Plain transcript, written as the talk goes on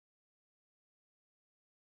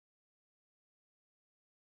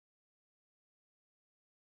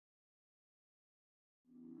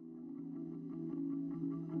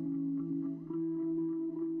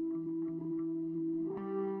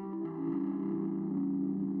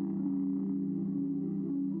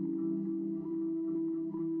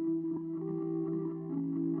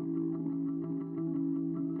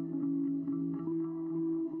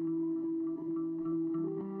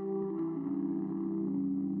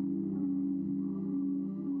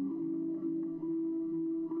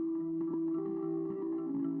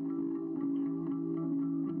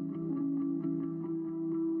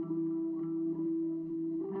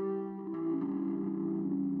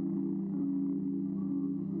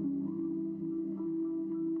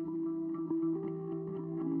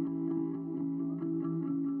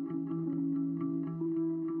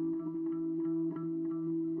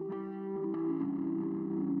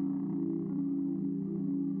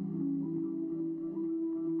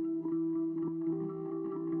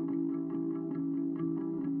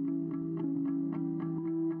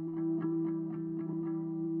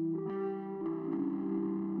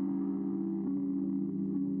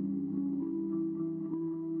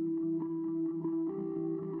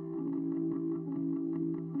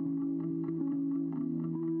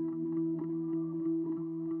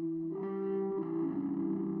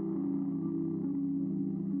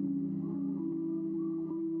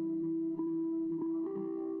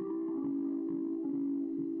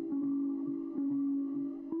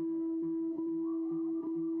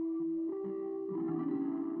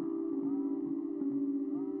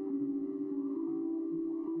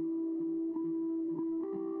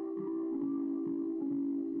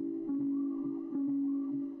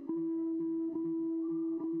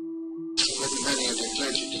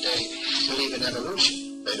clergy today believe in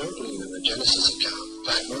evolution. They don't believe in the Genesis account. In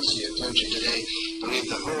fact, most of your clergy today believe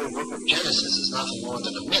the whole book of Genesis is nothing more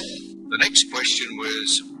than a myth. The next question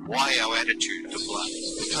was, why our attitude to blood?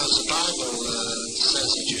 Because the Bible says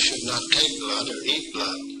that you should not take blood or eat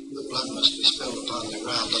blood. The blood must be spilled upon the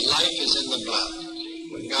ground. The life is in the blood.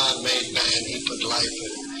 When God made man, he put life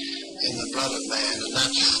in the blood of man, and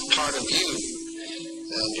that's part of you.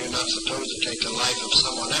 And you're not supposed to take the life of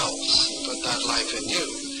someone else and put that life in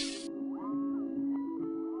you.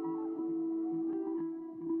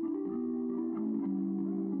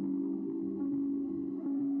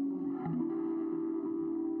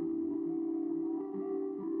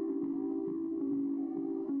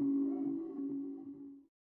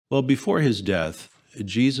 Well, before his death,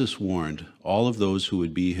 Jesus warned all of those who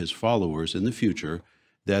would be his followers in the future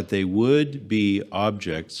that they would be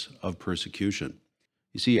objects of persecution.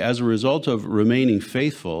 You see, as a result of remaining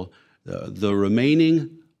faithful, the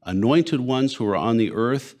remaining anointed ones who are on the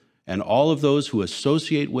earth and all of those who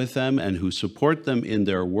associate with them and who support them in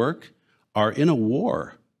their work are in a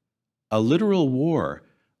war, a literal war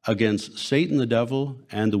against Satan the devil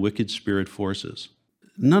and the wicked spirit forces.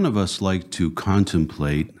 None of us like to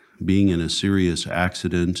contemplate being in a serious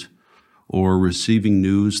accident or receiving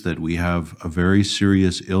news that we have a very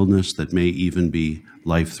serious illness that may even be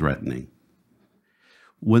life-threatening.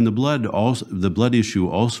 When the blood issue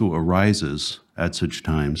also arises at such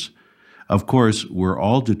times, of course, we're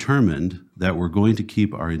all determined that we're going to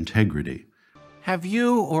keep our integrity. Have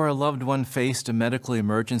you or a loved one faced a medical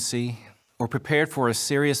emergency or prepared for a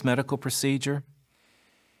serious medical procedure?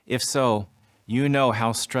 If so, you know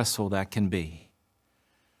how stressful that can be.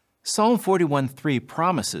 Psalm 41:3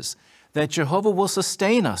 promises that Jehovah will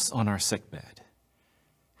sustain us on our sickbed.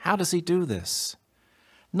 How does he do this?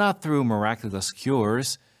 Not through miraculous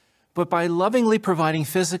cures, but by lovingly providing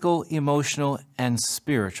physical, emotional, and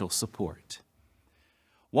spiritual support.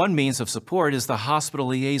 One means of support is the Hospital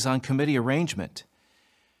Liaison Committee arrangement.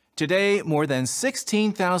 Today, more than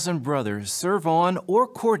 16,000 brothers serve on or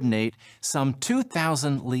coordinate some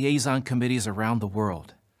 2,000 liaison committees around the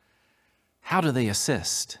world. How do they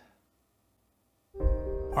assist?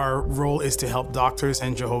 Our role is to help doctors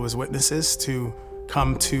and Jehovah's Witnesses to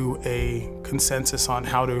come to a consensus on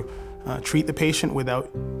how to treat the patient without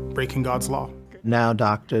breaking God's law. Now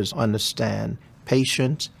doctors understand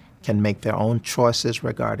patients can make their own choices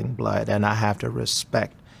regarding blood, and I have to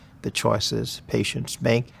respect the choices patients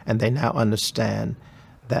make, and they now understand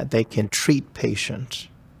that they can treat patients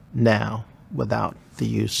now without the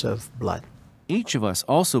use of blood. Each of us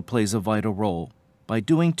also plays a vital role by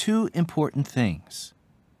doing two important things.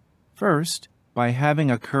 First, by having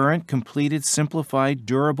a current, completed, simplified,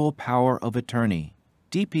 durable power of attorney,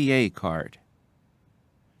 DPA card.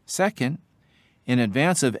 Second, in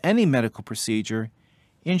advance of any medical procedure,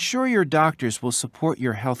 ensure your doctors will support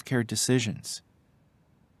your healthcare decisions.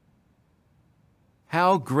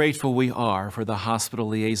 How grateful we are for the Hospital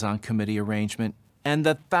Liaison Committee arrangement and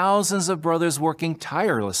the thousands of brothers working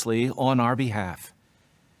tirelessly on our behalf.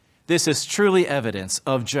 This is truly evidence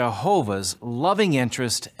of Jehovah's loving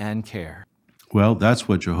interest and care. Well, that's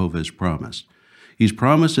what Jehovah has promised. He's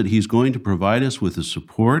promised that he's going to provide us with the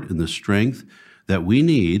support and the strength that we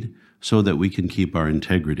need so that we can keep our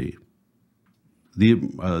integrity. The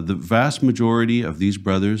vast majority of these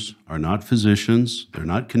brothers are not physicians. They're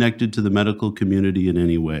not connected to the medical community in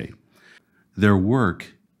any way. Their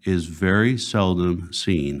work is very seldom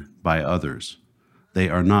seen by others. They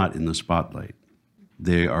are not in the spotlight.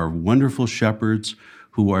 They are wonderful shepherds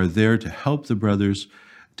who are there to help the brothers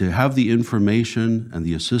to have the information and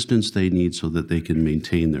the assistance they need so that they can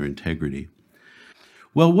maintain their integrity.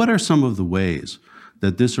 Well, what are some of the ways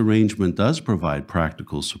that this arrangement does provide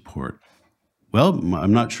practical support? Well,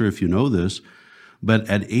 I'm not sure if you know this, but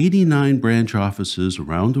at 89 branch offices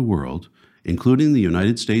around the world, including the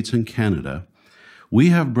United States and Canada, we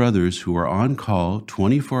have brothers who are on call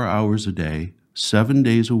 24 hours a day, 7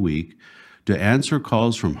 days a week, to answer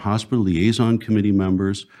calls from Hospital Liaison Committee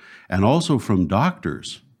members and also from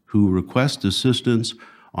doctors who request assistance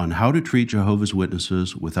on how to treat Jehovah's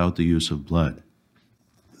Witnesses without the use of blood.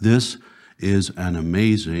 This is an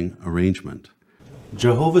amazing arrangement.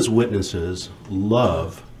 Jehovah's Witnesses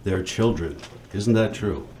love their children. Isn't that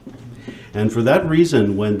true? And for that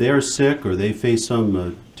reason, when they're sick or they face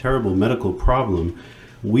some terrible medical problem,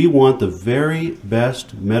 we want the very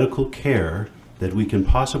best medical care that we can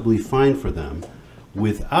possibly find for them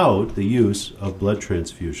without the use of blood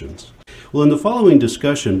transfusions. Well, in the following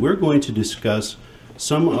discussion, we're going to discuss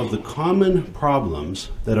some of the common problems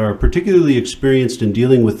that are particularly experienced in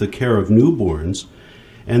dealing with the care of newborns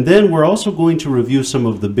And then we're also going to review some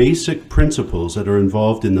of the basic principles that are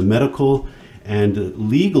involved in the medical and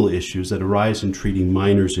legal issues that arise in treating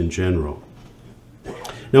minors in general.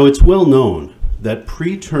 Now, it's well known that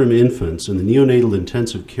preterm infants in the neonatal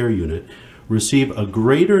intensive care unit receive a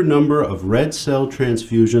greater number of red cell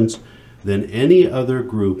transfusions than any other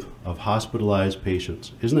group of hospitalized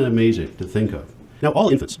patients. Isn't that amazing to think of? Now, all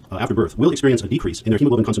infants after birth will experience a decrease in their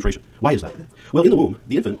hemoglobin concentration. Why is that? Well, in the womb,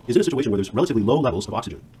 the infant is in a situation where there's relatively low levels of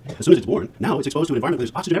oxygen. As soon as it's born, now it's exposed to an environment where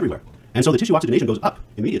there's oxygen everywhere. And so the tissue oxygenation goes up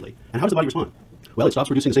immediately. And how does the body respond? Well, it stops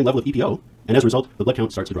producing the same level of EPO, and as a result, the blood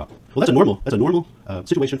count starts to drop. Well, that's a normal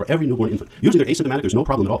situation for every newborn infant. Usually they're asymptomatic, there's no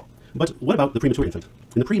problem at all. But what about the premature infant?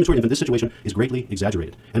 In the premature infant, this situation is greatly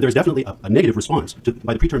exaggerated. And there's definitely a negative response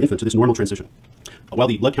by the preterm infant to this normal transition. While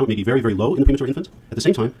the blood count may be very, very low in the premature infant, at the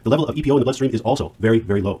same time, the level of EPO in the bloodstream is also very,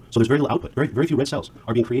 very low. So there's very little output. Very few red cells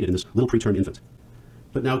are being created in this little preterm infant.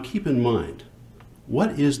 But now keep in mind,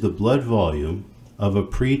 what is the blood volume of a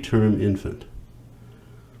preterm infant?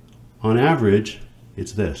 On average,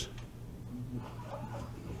 it's this.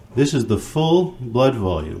 This is the full blood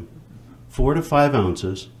volume, 4 to 5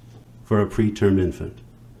 ounces for a preterm infant.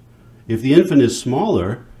 If the infant is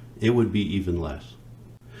smaller, it would be even less.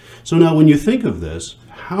 So now when you think of this,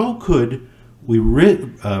 how could we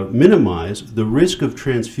minimize the risk of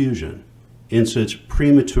transfusion in such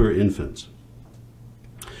premature infants?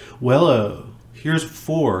 Well, here's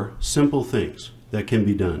 4 simple things that can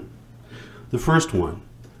be done. The first one,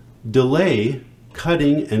 delay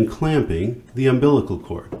cutting and clamping the umbilical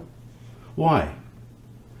cord. Why?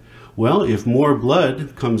 Well, if more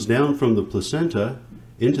blood comes down from the placenta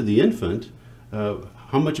into the infant,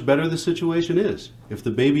 how much better the situation is. If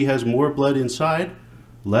the baby has more blood inside,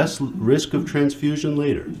 less risk of transfusion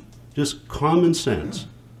later. Just common sense,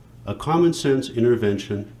 a common sense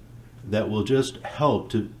intervention that will just help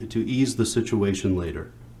to ease the situation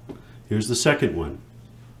later. Here's the second one.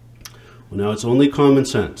 Well, now it's only common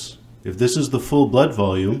sense. If this is the full blood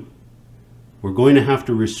volume, we're going to have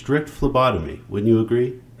to restrict phlebotomy. Wouldn't you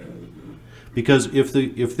agree? Because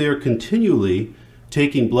if they're continually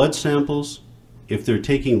taking blood samples, if they're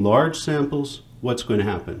taking large samples, what's going to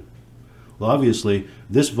happen? Well, obviously,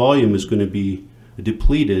 this volume is going to be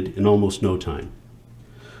depleted in almost no time.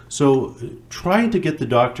 So trying to get the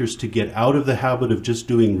doctors to get out of the habit of just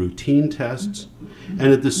doing routine tests,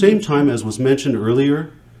 and at the same time, as was mentioned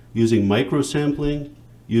earlier, using microsampling,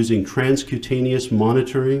 using transcutaneous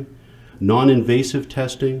monitoring, non-invasive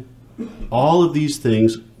testing, all of these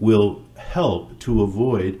things will help to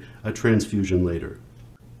avoid a transfusion later.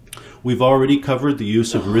 We've already covered the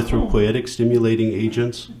use of erythropoietic stimulating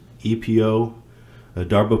agents, EPO,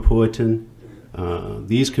 darbepoetin.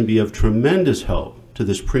 These can be of tremendous help to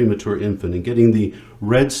this premature infant in getting the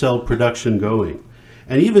red cell production going.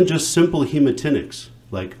 And even just simple hematinics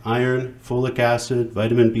like iron, folic acid,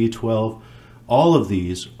 vitamin B12, all of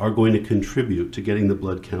these are going to contribute to getting the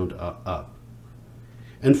blood count up.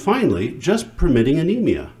 And finally, just permitting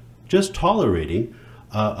anemia. Just tolerating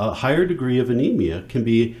a higher degree of anemia can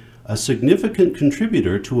be a significant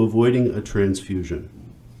contributor to avoiding a transfusion.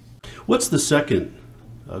 What's the second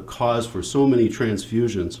cause for so many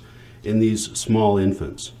transfusions in these small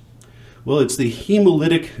infants? Well, it's the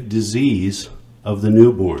hemolytic disease of the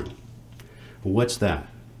newborn. What's that?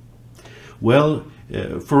 Well,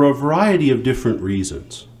 for a variety of different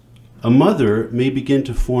reasons. A mother may begin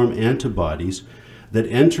to form antibodies that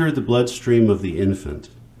enter the bloodstream of the infant.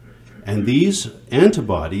 And these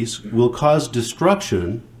antibodies will cause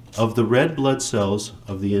destruction of the red blood cells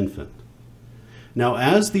of the infant. Now,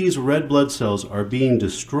 as these red blood cells are being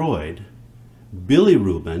destroyed,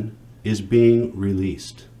 bilirubin is being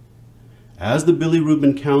released. As the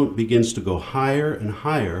bilirubin count begins to go higher and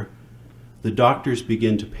higher, the doctors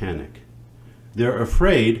begin to panic. They're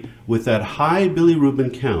afraid with that high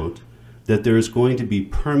bilirubin count that there is going to be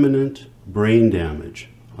permanent brain damage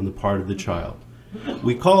on the part of the child.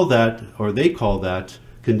 We call that, or they call that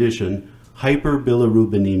condition,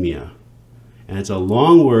 hyperbilirubinemia. And it's a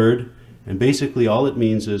long word, and basically all it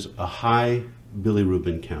means is a high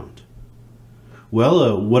bilirubin count.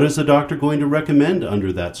 Well, what is the doctor going to recommend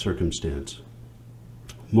under that circumstance?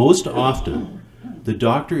 Most often, the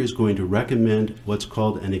doctor is going to recommend what's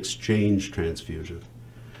called an exchange transfusion.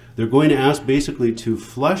 They're going to ask basically to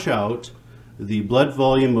flush out the blood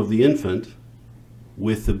volume of the infant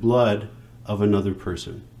with the blood of another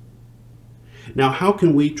person. Now, how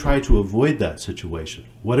can we try to avoid that situation?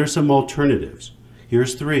 What are some alternatives?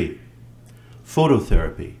 Here's 3.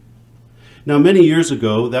 Phototherapy. Now, many years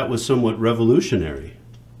ago, that was somewhat revolutionary.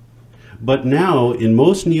 But now, in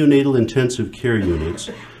most neonatal intensive care units,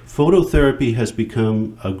 phototherapy has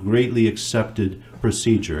become a greatly accepted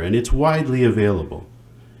procedure, and it's widely available.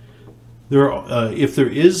 If there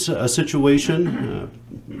is a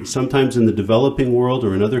situation, sometimes in the developing world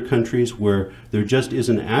or in other countries, where there just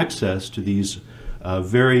isn't access to these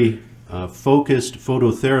very focused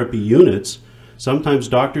phototherapy units, sometimes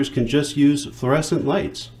doctors can just use fluorescent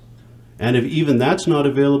lights. And if even that's not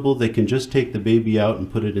available, they can just take the baby out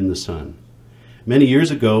and put it in the sun. Many years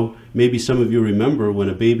ago, maybe some of you remember when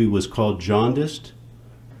a baby was called jaundiced.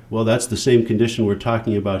 Well, that's the same condition we're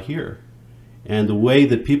talking about here. And the way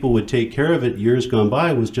that people would take care of it years gone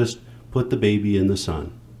by was just put the baby in the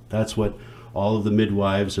sun. That's what all of the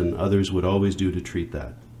midwives and others would always do to treat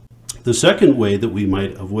that. The second way that we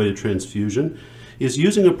might avoid a transfusion is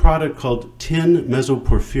using a product called tin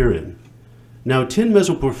mesoporphyrin. Now, tin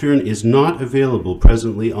mesoporphyrin is not available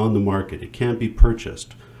presently on the market. It can't be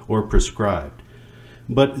purchased or prescribed.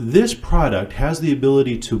 But this product has the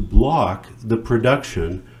ability to block the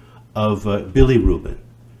production of bilirubin.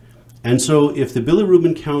 And so if the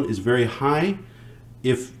bilirubin count is very high,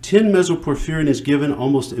 if tin mesoporphyrin is given,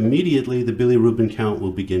 almost immediately the bilirubin count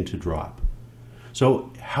will begin to drop.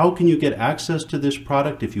 So how can you get access to this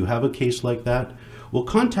product if you have a case like that? Well,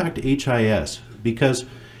 contact HIS, because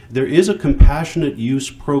there is a compassionate use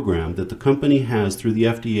program that the company has through the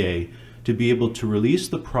FDA to be able to release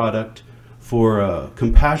the product for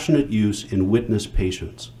compassionate use in witness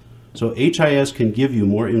patients. So HIS can give you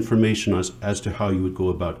more information as to how you would go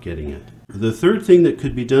about getting it. The third thing that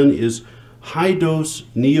could be done is high-dose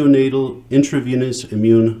neonatal intravenous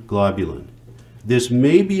immune globulin. This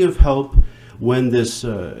may be of help when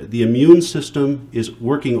the immune system is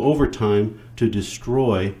working overtime to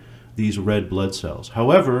destroy these red blood cells.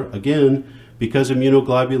 However, again, because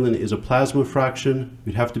immunoglobulin is a plasma fraction,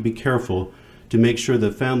 we'd have to be careful to make sure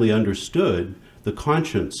the family understood the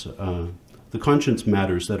conscience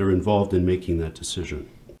matters that are involved in making that decision.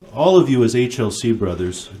 All of you as HLC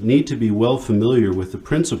brothers need to be well familiar with the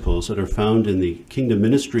principles that are found in the Kingdom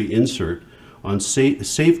Ministry insert on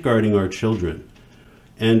safeguarding our children.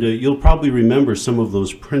 And you'll probably remember some of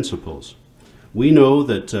those principles. We know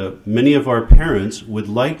that many of our parents would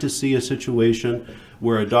like to see a situation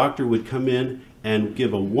where a doctor would come in and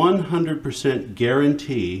give a 100%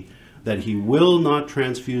 guarantee that he will not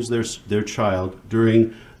transfuse their child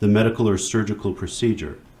during the medical or surgical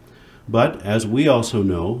procedure. But as we also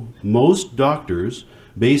know, most doctors,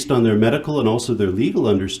 based on their medical and also their legal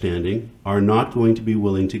understanding, are not going to be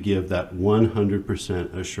willing to give that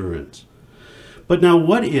 100% assurance. But now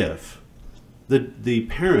what if the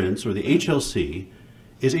parents or the HLC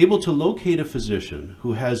is able to locate a physician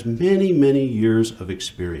who has many, many years of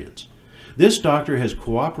experience? This doctor has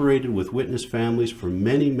cooperated with witness families for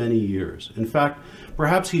many, many years. In fact,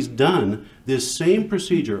 perhaps he's done this same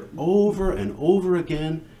procedure over and over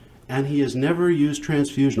again, and he has never used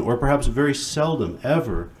transfusion, or perhaps very seldom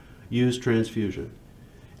ever used transfusion.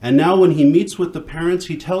 And now when he meets with the parents,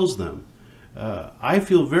 he tells them, I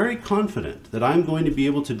feel very confident that I'm going to be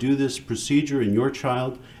able to do this procedure in your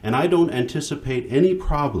child, and I don't anticipate any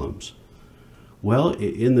problems. Well,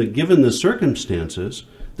 given the circumstances,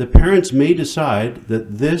 the parents may decide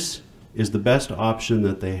that this is the best option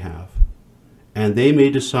that they have. And they may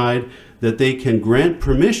decide that they can grant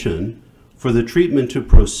permission for the treatment to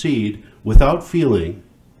proceed without feeling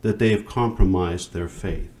that they have compromised their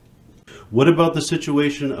faith. What about the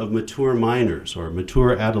situation of mature minors or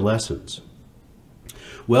mature adolescents?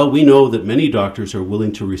 Well, we know that many doctors are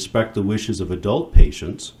willing to respect the wishes of adult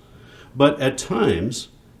patients, but at times,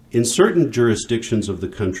 in certain jurisdictions of the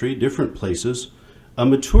country, different places, a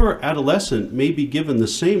mature adolescent may be given the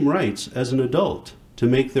same rights as an adult to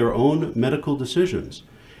make their own medical decisions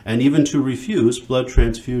and even to refuse blood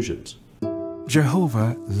transfusions.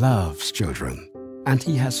 Jehovah loves children, and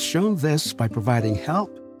he has shown this by providing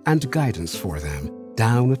help and guidance for them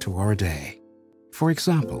down to our day. For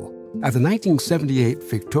example, at the 1978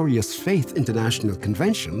 Victorious Faith International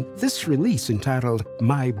Convention, this release entitled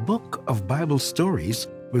My Book of Bible Stories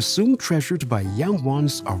was soon treasured by young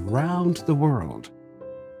ones around the world.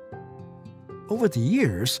 Over the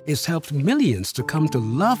years, it's helped millions to come to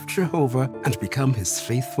love Jehovah and become his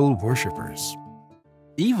faithful worshipers.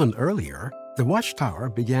 Even earlier, the Watchtower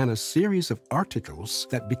began a series of articles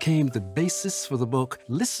that became the basis for the book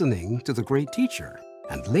Listening to the Great Teacher.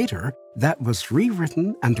 And later, that was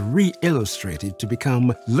rewritten and re-illustrated to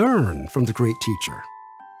become Learn from the Great Teacher.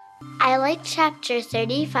 I like chapter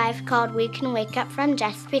 35 called We Can Wake Up from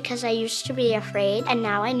Death because I used to be afraid, and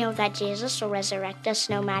now I know that Jesus will resurrect us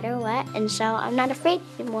no matter what, and so I'm not afraid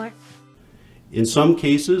anymore. In some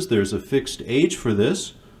cases, there's a fixed age for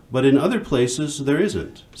this, but in other places, there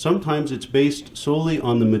isn't. Sometimes it's based solely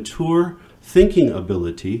on the mature thinking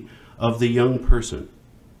ability of the young person.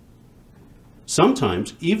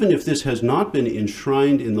 Sometimes, even if this has not been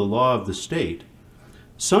enshrined in the law of the state,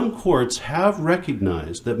 some courts have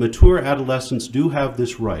recognized that mature adolescents do have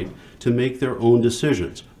this right to make their own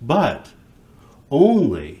decisions, but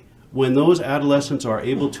only when those adolescents are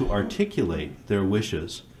able to articulate their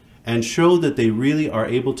wishes and show that they really are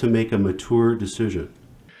able to make a mature decision.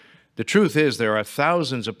 The truth is, there are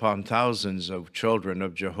thousands upon thousands of children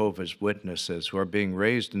of Jehovah's Witnesses who are being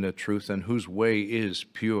raised in the truth and whose way is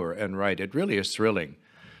pure and right. It really is thrilling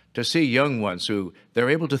to see young ones who they're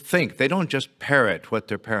able to think. They don't just parrot what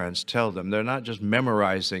their parents tell them. They're not just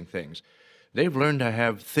memorizing things. They've learned to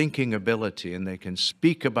have thinking ability, and they can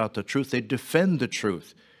speak about the truth. They defend the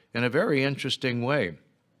truth in a very interesting way.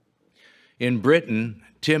 In Britain,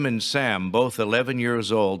 Tim and Sam, both 11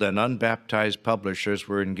 years old and unbaptized publishers,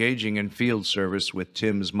 were engaging in field service with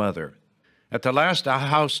Tim's mother. At the last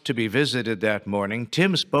house to be visited that morning,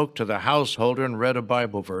 Tim spoke to the householder and read a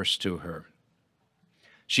Bible verse to her.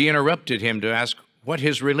 She interrupted him to ask what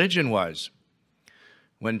his religion was.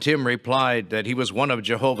 When Tim replied that he was one of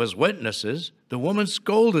Jehovah's Witnesses, the woman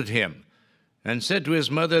scolded him and said to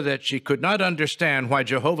his mother that she could not understand why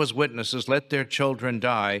Jehovah's Witnesses let their children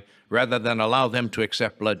die rather than allow them to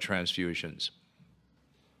accept blood transfusions.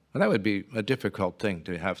 Well, that would be a difficult thing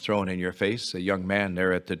to have thrown in your face, a young man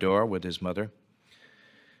there at the door with his mother.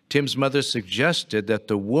 Tim's mother suggested that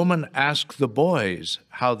the woman ask the boys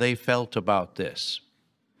how they felt about this.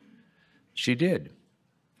 She did.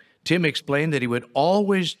 Tim explained that he would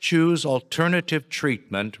always choose alternative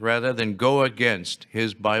treatment rather than go against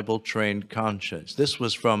his Bible-trained conscience. This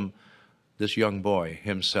was from this young boy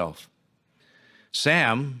himself.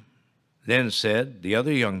 Sam then said, the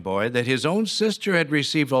other young boy, that his own sister had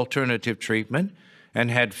received alternative treatment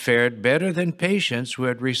and had fared better than patients who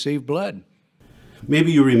had received blood.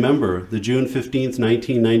 Maybe you remember the June 15th,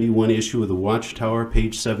 1991 issue of the Watchtower,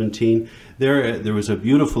 page 17. There was a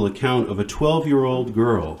beautiful account of a 12-year-old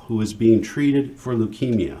girl who was being treated for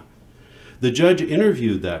leukemia. The judge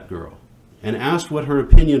interviewed that girl and asked what her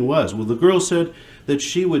opinion was. Well, the girl said that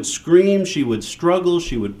she would scream, she would struggle,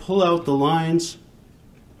 she would pull out the lines.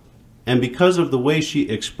 And because of the way she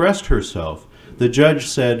expressed herself, the judge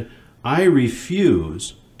said, "I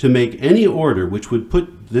refuse to make any order which would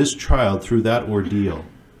put this child through that ordeal.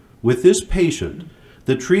 With this patient,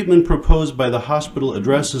 the treatment proposed by the hospital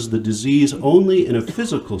addresses the disease only in a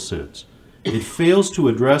physical sense. It fails to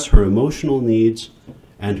address her emotional needs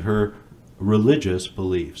and her religious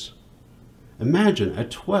beliefs." Imagine, at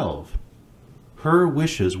 12, her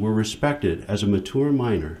wishes were respected as a mature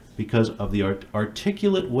minor because of the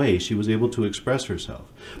articulate way she was able to express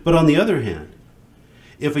herself. But on the other hand,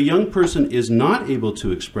 if a young person is not able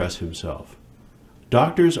to express himself,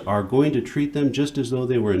 doctors are going to treat them just as though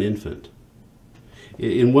they were an infant.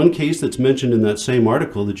 In one case that's mentioned in that same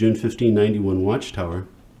article, the June 15, 91 Watchtower,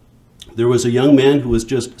 there was a young man who was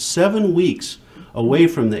just 7 weeks away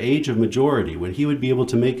from the age of majority when he would be able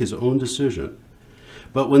to make his own decision.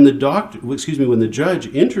 But when the judge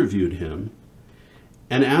interviewed him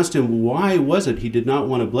and asked him why was it he did not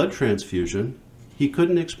want a blood transfusion, he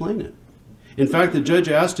couldn't explain it. In fact, the judge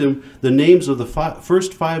asked him the names of the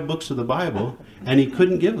first 5 books of the Bible, and he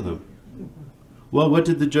couldn't give them. Well, what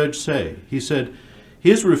did the judge say? He said,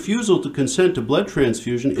 his refusal to consent to blood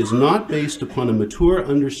transfusion is not based upon a mature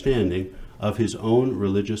understanding of his own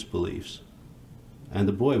religious beliefs. And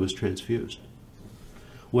the boy was transfused.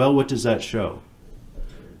 Well, what does that show?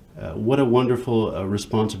 What a wonderful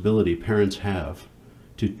responsibility parents have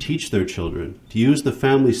to teach their children, to use the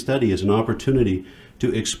family study as an opportunity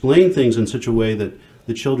to explain things in such a way that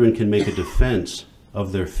the children can make a defense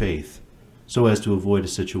of their faith so as to avoid a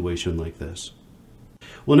situation like this.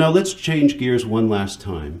 Well, now let's change gears one last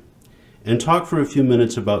time and talk for a few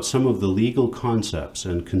minutes about some of the legal concepts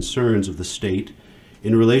and concerns of the state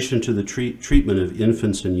in relation to the treatment of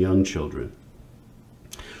infants and young children.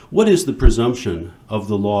 What is the presumption of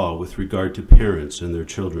the law with regard to parents and their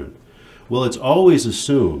children? Well, it's always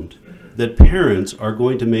assumed that parents are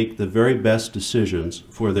going to make the very best decisions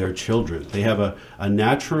for their children. They have a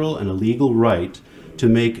natural and a legal right to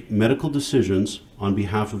make medical decisions on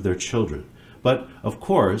behalf of their children. But, of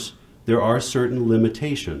course, there are certain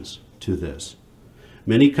limitations to this.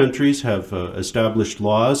 Many countries have established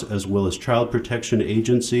laws as well as child protection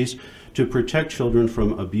agencies to protect children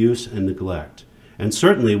from abuse and neglect. And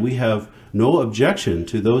certainly we have no objection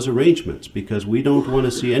to those arrangements because we don't want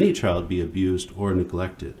to see any child be abused or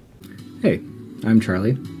neglected. Hey, I'm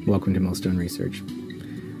Charlie. Welcome to Millstone Research.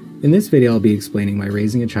 In this video, I'll be explaining why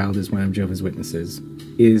raising a child as one of Jehovah's Witnesses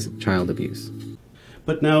is child abuse.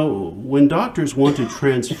 But now, when doctors want to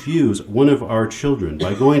transfuse one of our children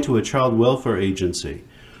by going to a child welfare agency,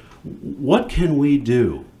 what can we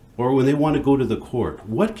do? Or when they want to go to the court,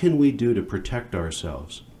 what can we do to protect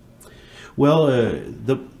ourselves? Well,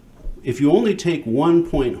 if you only take one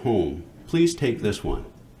point home, please take this one,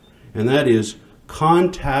 and that is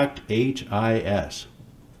contact HIS.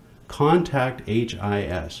 Contact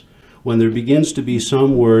HIS. When there begins to be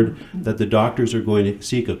some word that the doctors are going to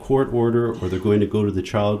seek a court order or they're going to go to the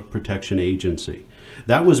Child Protection Agency.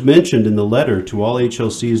 That was mentioned in the letter to all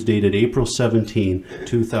HLCs dated April 17,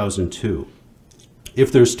 2002.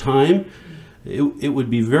 If there's time, it would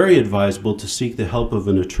be very advisable to seek the help of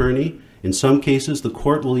an attorney. In some cases, the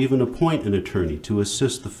court will even appoint an attorney to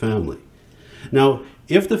assist the family. Now,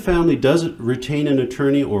 if the family doesn't retain an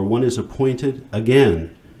attorney or one is appointed,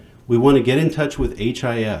 again, we want to get in touch with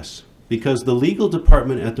HIS because the legal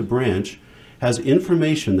department at the branch has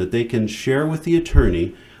information that they can share with the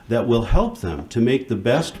attorney that will help them to make the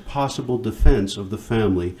best possible defense of the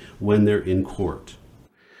family when they're in court.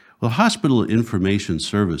 Well, Hospital Information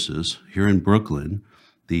Services here in Brooklyn,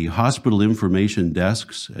 the hospital information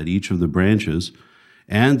desks at each of the branches,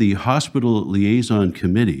 and the hospital liaison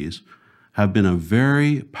committees have been a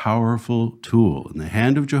very powerful tool in the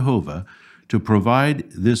hand of Jehovah to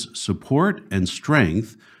provide this support and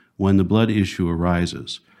strength when the blood issue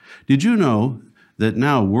arises. Did you know that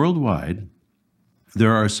now worldwide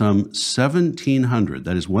there are some 1,700,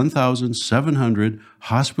 that is 1,700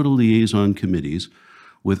 hospital liaison committees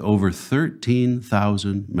with over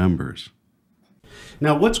 13,000 members?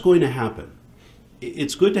 Now, what's going to happen?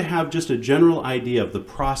 It's good to have just a general idea of the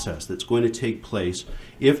process that's going to take place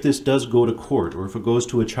if this does go to court or if it goes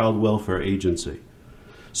to a child welfare agency.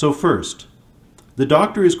 So first, the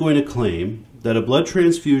doctor is going to claim that a blood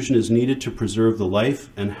transfusion is needed to preserve the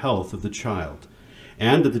life and health of the child,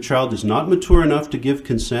 and that the child is not mature enough to give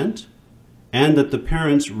consent, and that the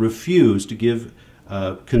parents refuse to give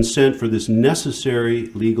consent for this necessary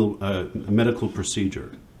legal medical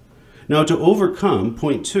procedure. Now, to overcome,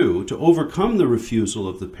 point two, to overcome the refusal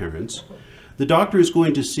of the parents, the doctor is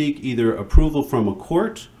going to seek either approval from a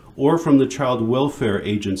court or from the child welfare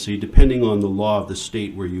agency, depending on the law of the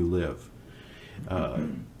state where you live.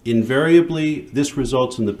 Invariably, this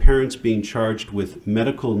results in the parents being charged with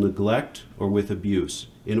medical neglect or with abuse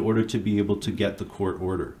in order to be able to get the court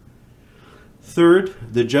order. Third,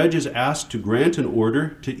 the judge is asked to grant an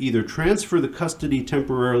order to either transfer the custody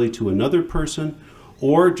temporarily to another person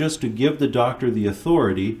or just to give the doctor the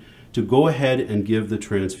authority to go ahead and give the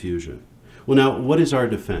transfusion. Well, now, what is our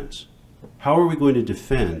defense? How are we going to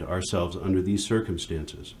defend ourselves under these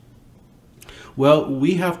circumstances? Well,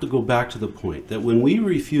 we have to go back to the point that when we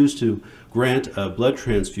refuse to grant a blood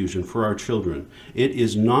transfusion for our children, it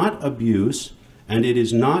is not abuse and it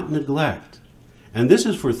is not neglect. And this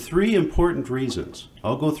is for three important reasons.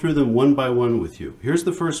 I'll go through them one by one with you. Here's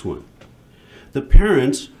the first one. The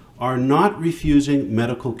parents are not refusing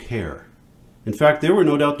medical care. In fact, they were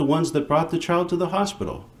no doubt the ones that brought the child to the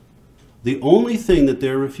hospital. The only thing that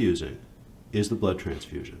they're refusing is the blood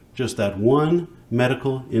transfusion, just that one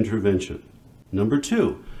medical intervention. Number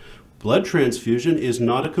two, blood transfusion is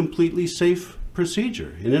not a completely safe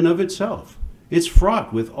procedure in and of itself. It's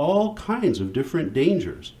fraught with all kinds of different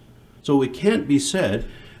dangers. So it can't be said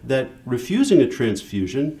that refusing a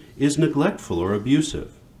transfusion is neglectful or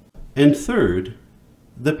abusive. And third,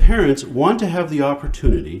 the parents want to have the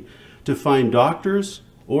opportunity to find doctors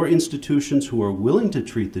or institutions who are willing to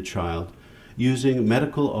treat the child using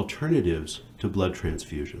medical alternatives to blood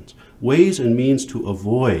transfusions, ways and means to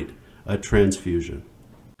avoid a transfusion.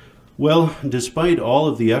 Well, despite all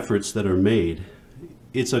of the efforts that are made,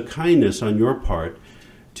 it's a kindness on your part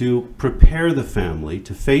to prepare the family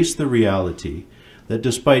to face the reality that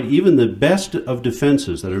despite even the best of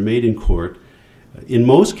defenses that are made in court, in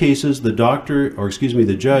most cases the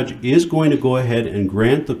judge is going to go ahead and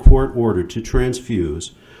grant the court order to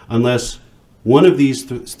transfuse unless one of these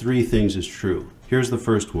three things is true. Here's the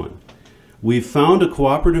first one. We've found a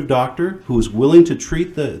cooperative doctor who is willing to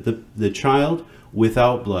treat the child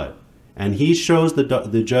without blood. And he shows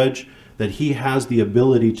the judge that he has the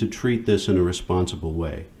ability to treat this in a responsible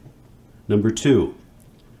way. Number two,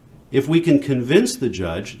 if we can convince the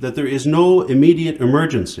judge that there is no immediate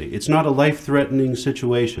emergency, it's not a life-threatening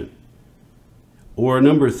situation. Or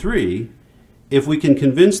number three, if we can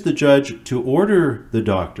convince the judge to order the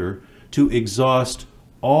doctor to exhaust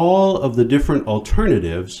all of the different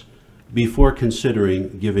alternatives before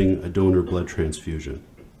considering giving a donor blood transfusion.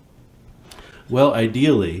 Well,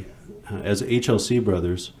 ideally, as HLC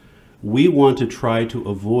brothers, we want to try to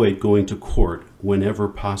avoid going to court whenever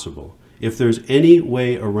possible. If there's any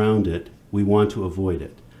way around it, We want to avoid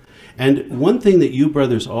it. And one thing that you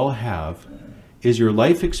brothers all have is your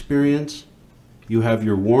life experience. You have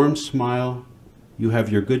your warm smile. You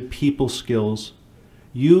have your good people skills.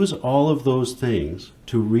 Use all of those things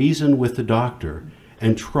to reason with the doctor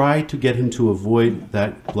and try to get him to avoid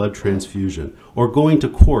that blood transfusion or going to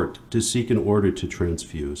court to seek an order to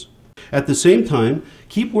transfuse. At the same time,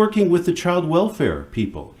 keep working with the child welfare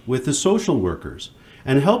people, with the social workers,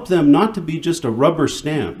 and help them not to be just a rubber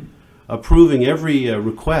stamp approving every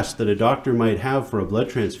request that a doctor might have for a blood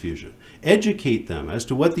transfusion. Educate them as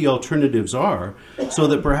to what the alternatives are so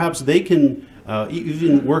that perhaps they can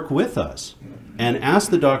even work with us and ask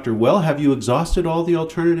the doctor, well, have you exhausted all the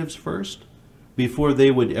alternatives first? Before they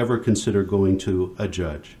would ever consider going to a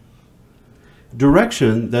judge.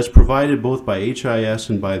 Direction that's provided both by HIS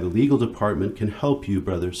and by the legal department can help you,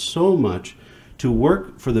 brothers, so much to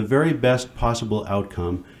work for the very best possible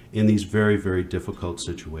outcome in these very, very difficult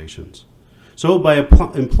situations. So by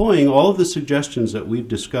employing all of the suggestions that we've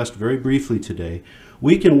discussed very briefly today,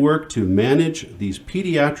 we can work to manage these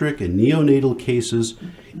pediatric and neonatal cases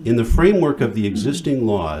in the framework of the existing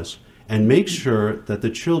laws and make sure that the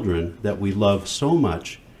children that we love so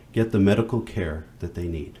much get the medical care that they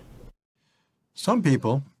need. Some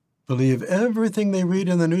people believe everything they read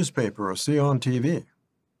in the newspaper or see on TV.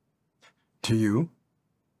 Do you?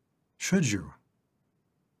 Should you?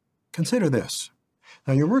 Consider this.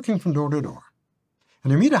 Now, you're working from door to door,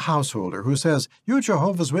 and you meet a householder who says, you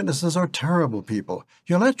Jehovah's Witnesses are terrible people.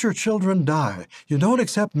 You let your children die. You don't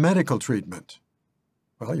accept medical treatment.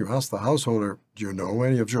 Well, you ask the householder, do you know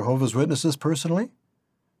any of Jehovah's Witnesses personally?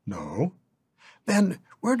 No. Then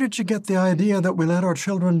where did you get the idea that we let our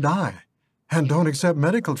children die and don't accept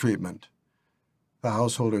medical treatment? The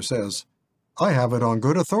householder says, I have it on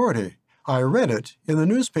good authority. I read it in the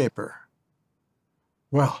newspaper.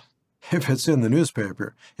 Well, if it's in the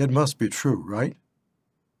newspaper, it must be true, right?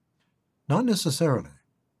 Not necessarily.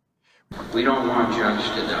 We don't want Josh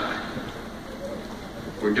to die.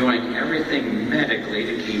 We're doing everything medically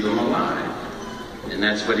to keep him alive. And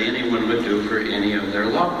that's what anyone would do for any of their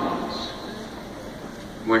loved ones.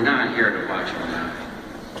 We're not here to watch him die.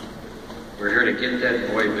 We're here to get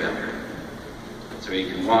that boy better, so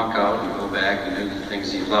he can walk out and go back and do the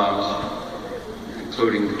things he loves,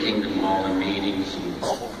 including the Kingdom Hall and meetings and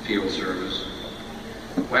field service.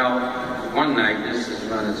 Well, one night, this is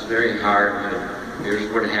when it's very hard, but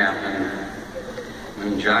here's what happened.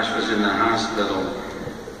 When Josh was in the hospital,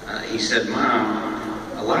 he said,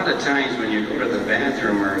 Mom, a lot of times when you go to the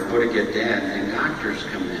bathroom or go to get Dad, the doctors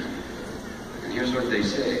come in. And here's what they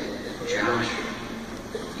say, Josh,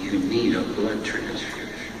 you need a blood transfusion.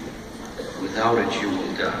 Without it, you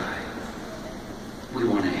will die. We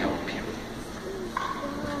want to help you.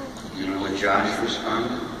 You know what Josh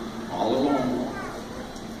responded? All alone.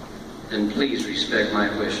 Then please respect my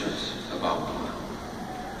wishes about blood.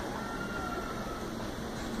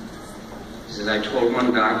 He said, I told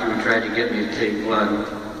one doctor who tried to get me to take blood,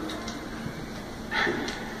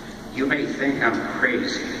 you may think I'm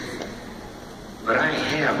crazy, but I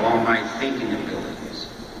have all my thinking abilities.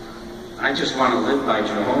 I just want to live by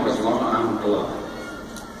Jehovah's law on blood.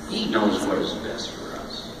 He knows what is best for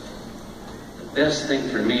us. The best thing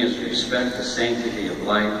for me is to respect the sanctity of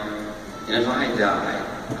life, and if I die,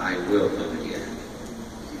 I will live again.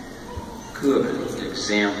 Good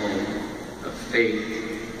example of faith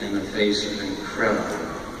in the face of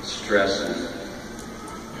incredible stress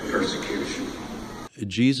and persecution.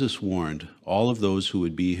 Jesus warned all of those who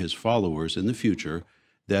would be his followers in the future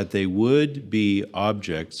that they would be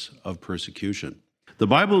objects of persecution. The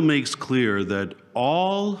Bible makes clear that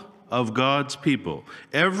all of God's people,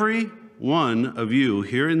 every one of you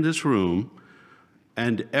here in this room,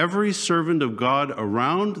 and every servant of God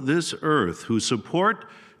around this earth who support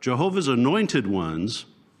Jehovah's anointed ones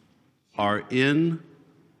are in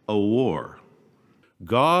a war.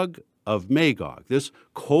 Gog of Magog, this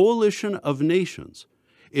coalition of nations,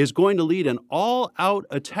 is going to lead an all-out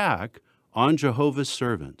attack on Jehovah's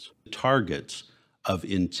servants, targets of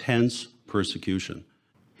intense persecution.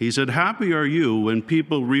 He said, happy are you when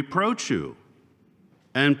people reproach you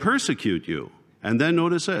and persecute you. And then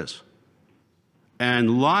notice this, and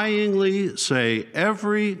lyingly say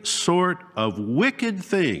every sort of wicked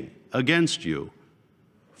thing against you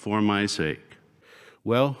for my sake.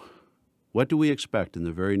 Well, what do we expect in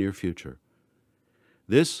the very near future?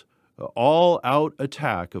 This all-out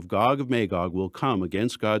attack of Gog of Magog will come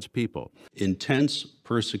against God's people. Intense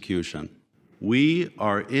persecution. We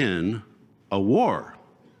are in a war,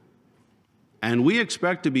 and we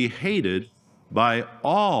expect to be hated by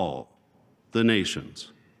all the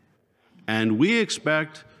nations. And we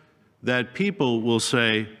expect that people will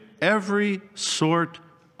say, every sort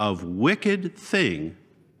of wicked thing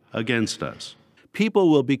against us. People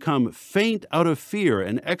will become faint out of fear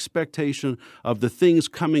and expectation of the things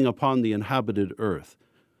coming upon the inhabited earth.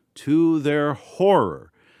 To their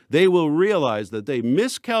horror, they will realize that they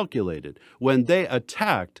miscalculated when they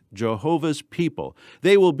attacked Jehovah's people.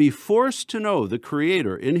 They will be forced to know the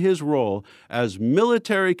Creator in his role as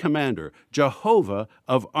military commander, Jehovah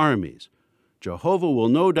of armies. Jehovah will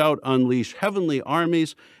no doubt unleash heavenly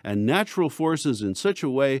armies and natural forces in such a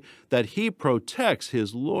way that he protects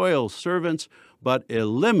his loyal servants but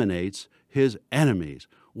eliminates his enemies.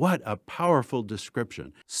 What a powerful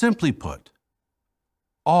description. Simply put,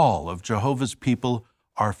 all of Jehovah's people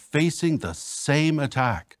are facing the same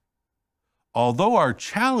attack. Although our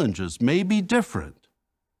challenges may be different,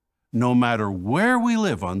 no matter where we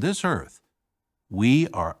live on this earth, we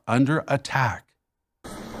are under attack.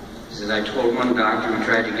 He says, I told one doctor who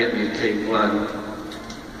tried to get me to take blood,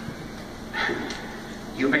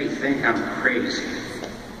 you may think I'm crazy,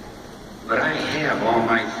 but I have all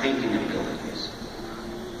my thinking abilities.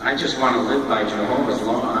 I just want to live by Jehovah's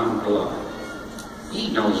law on blood.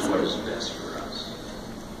 He knows what is best for us.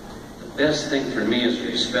 The best thing for me is to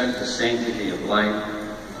respect the sanctity of life,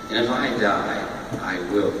 and if I die, I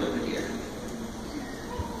will live again.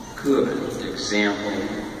 Good example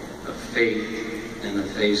of faith in the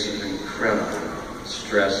face of incredible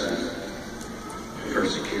stress and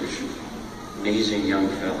persecution. Amazing young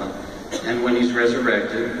fella. And when he's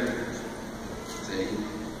resurrected,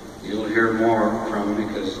 you'll hear more from him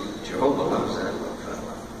because Jehovah loves that little fella.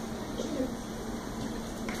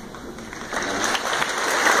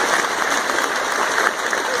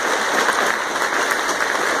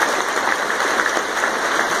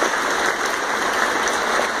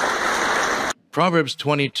 Proverbs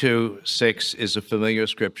 22:6 is a familiar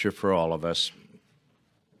scripture for all of us.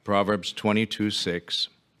 Proverbs 22:6.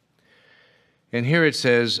 And here it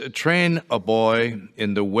says, train a boy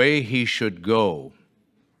in the way he should go.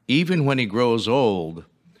 Even when he grows old,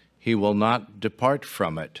 he will not depart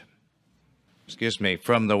from it.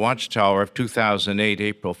 From the Watchtower of 2008,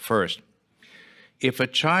 April 1st. If a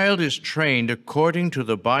child is trained according to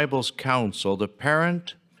the Bible's counsel, the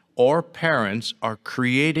parent or parents are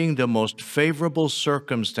creating the most favorable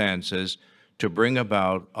circumstances to bring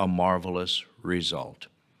about a marvelous result.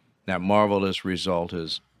 That marvelous result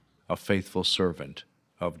is a faithful servant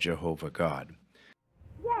of Jehovah God.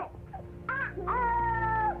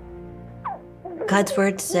 God's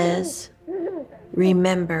word says,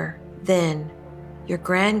 remember then your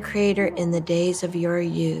grand Creator in the days of your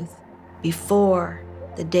youth, before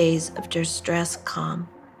the days of distress come.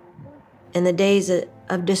 In the days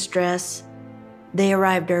of distress, they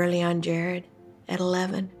arrived early on Jared at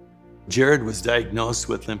 11. Jared was diagnosed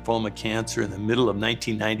with lymphoma cancer in the middle of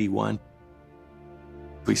 1991.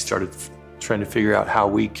 We started trying to figure out how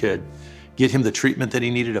we could get him the treatment that he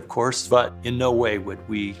needed, of course, but in no way would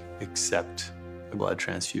we accept a blood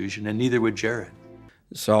transfusion, and neither would Jared.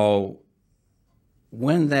 So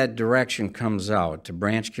when that direction comes out to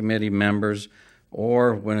branch committee members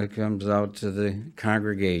or when it comes out to the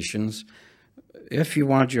congregations, if you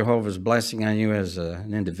want Jehovah's blessing on you as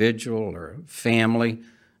an individual or a family,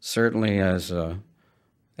 certainly as an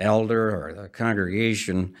elder or a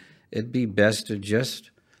congregation, it'd be best to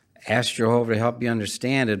just ask Jehovah to help you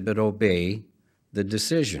understand it, but obey the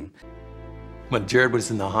decision. When Jared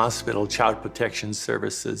was in the hospital, Child Protection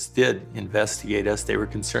Services did investigate us. They were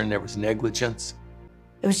concerned there was negligence.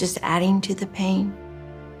 It was just adding to the pain.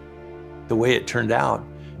 The way it turned out,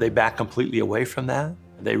 they backed completely away from that.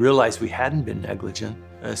 They realized we hadn't been negligent.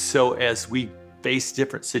 So as we faced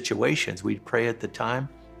different situations, we'd pray at the time,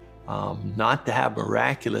 not to have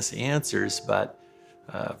miraculous answers, but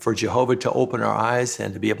for Jehovah to open our eyes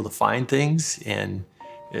and to be able to find things. And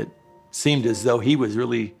it seemed as though he was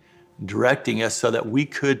really directing us so that we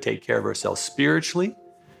could take care of ourselves spiritually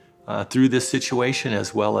through this situation,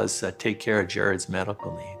 as well as take care of Jared's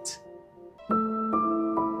medical needs.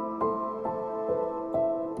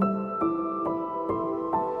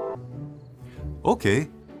 Okay,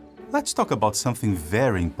 let's talk about something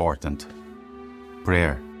very important.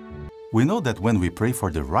 Prayer. We know that when we pray for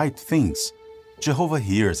the right things, Jehovah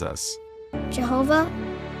hears us. Jehovah,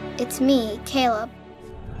 it's me, Caleb.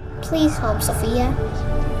 Please help Sophia.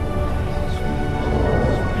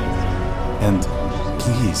 And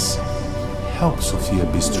please, help Sophia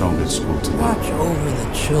be strong at school today. Watch over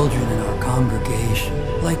the children in our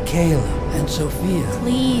congregation, like Caleb and Sophia.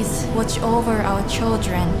 Please watch over our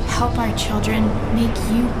children. Help our children. Make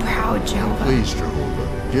you proud, Jehovah. Please,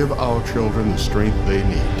 Jehovah, give our children the strength they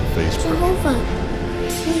need to face pressure. Jehovah,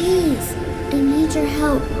 please, I need your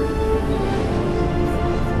help.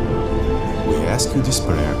 ask you this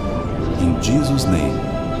prayer in Jesus' name.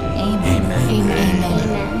 Amen. Amen.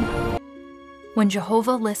 Amen. When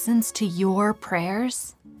Jehovah listens to your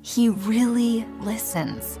prayers, he really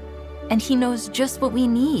listens. And he knows just what we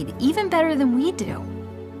need, even better than we do.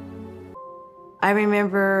 I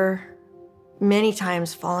remember many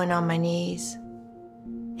times falling on my knees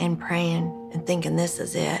and praying and thinking, this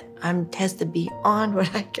is it. I'm tested beyond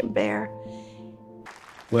what I can bear.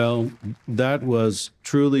 Well, that was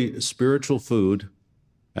truly spiritual food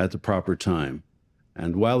at the proper time.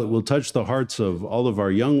 And while it will touch the hearts of all of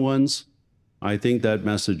our young ones, I think that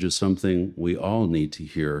message is something we all need to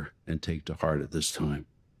hear and take to heart at this time.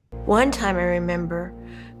 One time I remember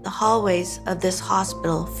the hallways of this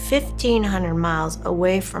hospital, 1,500 miles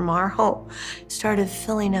away from our home, started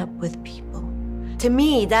filling up with people. To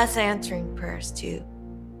me, that's answering prayers too.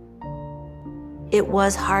 It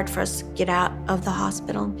was hard for us to get out of the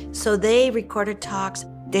hospital. So they recorded talks.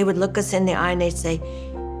 They would look us in the eye and they'd say,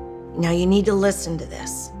 now you need to listen to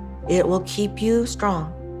this. It will keep you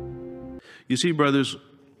strong. You see, brothers,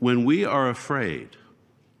 when we are afraid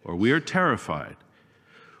or we are terrified,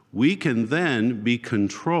 we can then be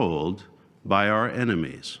controlled by our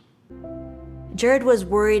enemies. Jared was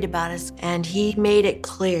worried about us, and he made it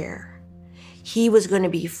clear he was going to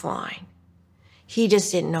be fine. He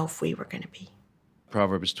just didn't know if we were going to be.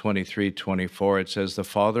 Proverbs 23:24, it says, the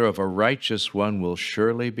father of a righteous one will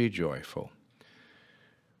surely be joyful.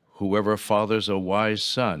 Whoever fathers a wise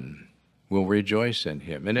son will rejoice in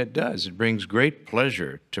him. And it does. It brings great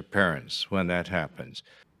pleasure to parents when that happens.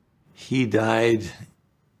 He died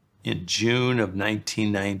in June of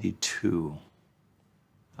 1992.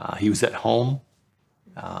 He was at home,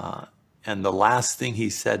 and the last thing he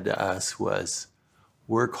said to us was,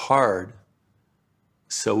 work hard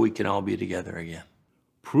so we can all be together again.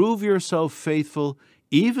 Prove yourself faithful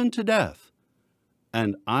even to death,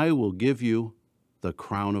 and I will give you the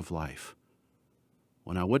crown of life.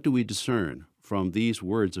 Well, now, what do we discern from these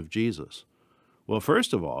words of Jesus? Well,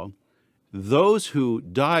 first of all, those who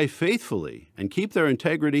die faithfully and keep their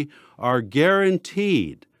integrity are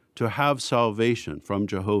guaranteed to have salvation from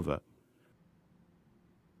Jehovah.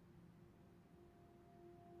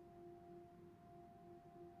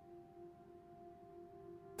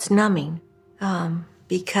 It's numbing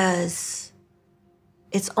because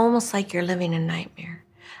it's almost like you're living a nightmare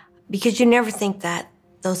because you never think that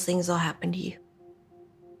those things will happen to you.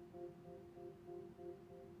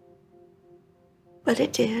 But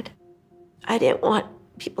it did. I didn't want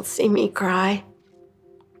people to see me cry.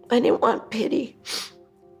 I didn't want pity.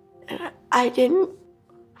 And I didn't.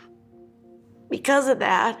 Because of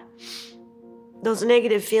that, those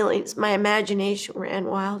negative feelings, my imagination ran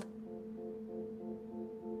wild.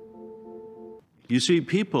 You see,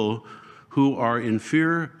 people who are in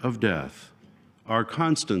fear of death are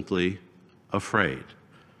constantly afraid.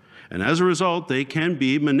 And as a result, they can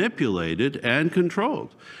be manipulated and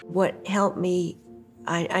controlled. What helped me,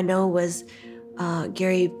 I know, was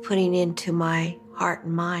Gary putting into my heart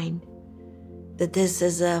and mind that this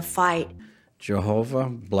is a fight. Jehovah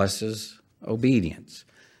blesses obedience.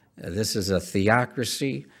 This is a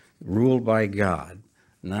theocracy ruled by God,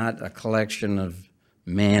 not a collection of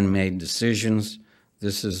man-made decisions.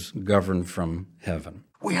 This is governed from heaven.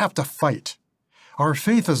 We have to fight. Our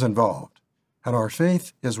faith is involved, and our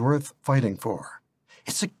faith is worth fighting for.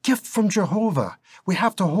 It's a gift from Jehovah. We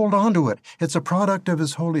have to hold on to it. It's a product of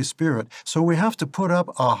His Holy Spirit, so we have to put up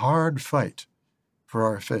a hard fight for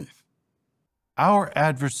our faith. Our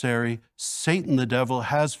adversary, Satan the devil,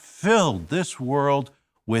 has filled this world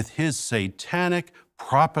with his satanic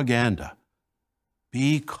propaganda.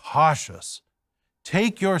 Be cautious.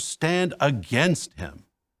 Take your stand against him.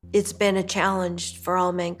 It's been a challenge for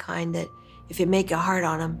all mankind that if you make it hard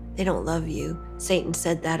on them, they don't love you. Satan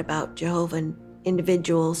said that about Jehovah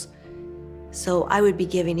individuals, so I would be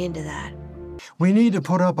giving into that. We need to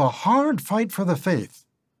put up a hard fight for the faith,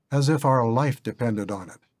 as if our life depended on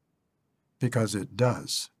it, because it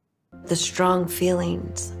does. The strong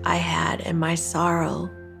feelings I had and my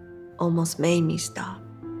sorrow almost made me stop.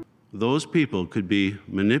 Those people could be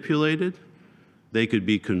manipulated, they could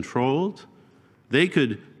be controlled, they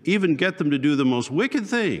could even get them to do the most wicked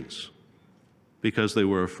things because they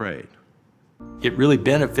were afraid. It really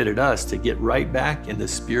benefited us to get right back into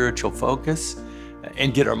spiritual focus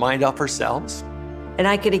and get our mind off ourselves. And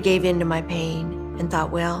I could have gave in to my pain and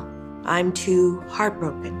thought, well, I'm too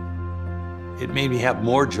heartbroken. It made me have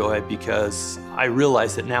more joy because I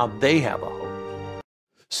realized that now they have a hope.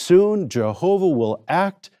 Soon, Jehovah will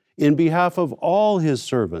act in behalf of all His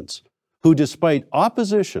servants who, despite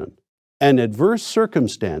opposition and adverse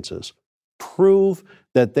circumstances, prove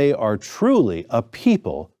that they are truly a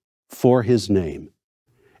people for his name.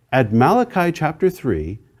 At Malachi chapter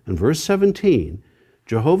 3 and verse 17,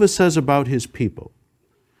 Jehovah says about his people,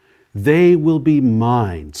 "They will be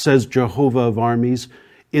mine, says Jehovah of armies,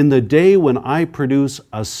 in the day when I produce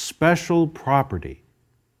a special property."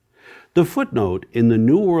 The footnote in the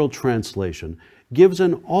New World Translation gives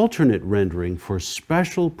an alternate rendering for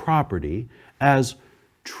special property as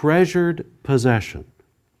treasured possession.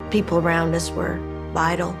 People around us were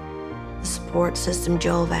vital, the support system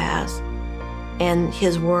Jehovah has, and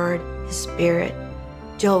his word, his spirit.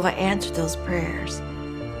 Jehovah answered those prayers.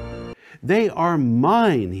 They are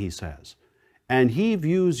mine, he says, and he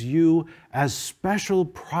views you as special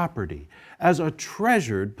property, as a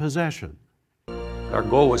treasured possession. Our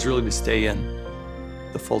goal was really to stay in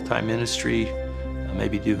the full-time ministry,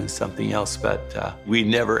 maybe doing something else, but we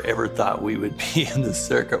never ever thought we would be in the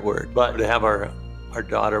circuit work. But to have our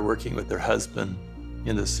daughter working with her husband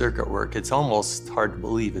in the circuit work, it's almost hard to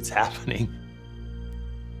believe it's happening.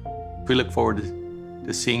 We look forward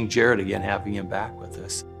to seeing Jared again, having him back with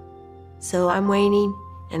us. So I'm waiting,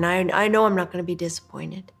 and I know I'm not going to be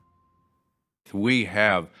disappointed. We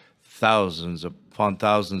have thousands upon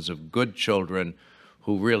thousands of good children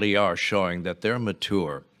who really are showing that they're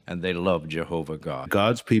mature and they love Jehovah God.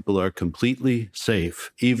 God's people are completely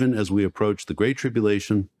safe, even as we approach the Great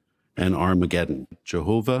Tribulation and Armageddon.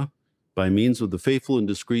 Jehovah, by means of the faithful and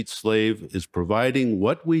discreet slave, is providing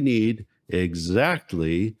what we need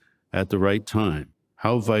exactly at the right time.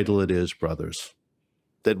 How vital it is, brothers,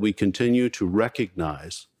 that we continue to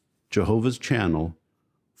recognize Jehovah's channel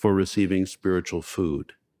for receiving spiritual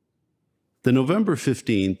food. The November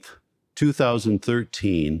 15th,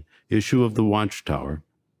 2013 issue of the Watchtower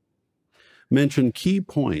mentioned key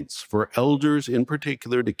points for elders in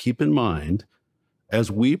particular to keep in mind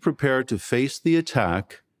as we prepare to face the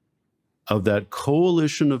attack of that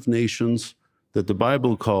coalition of nations that the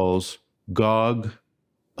Bible calls Gog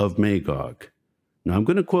of Magog. Now, I'm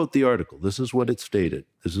going to quote the article. This is what it stated.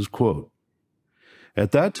 This is quote,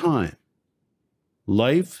 "At that time,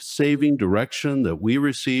 life-saving direction that we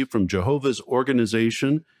receive from Jehovah's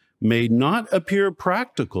organization may not appear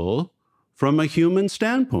practical from a human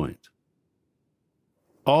standpoint.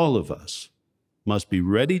 All of us must be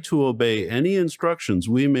ready to obey any instructions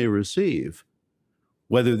we may receive,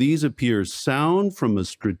 whether these appear sound from a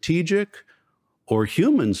strategic or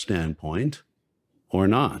human standpoint or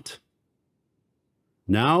not.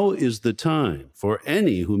 Now is the time for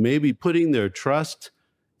any who may be putting their trust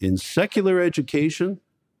in secular education,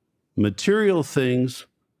 material things,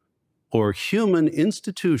 or human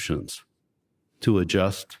institutions to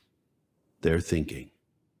adjust their thinking."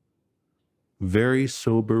 Very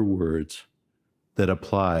sober words that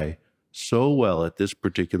apply so well at this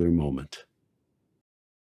particular moment.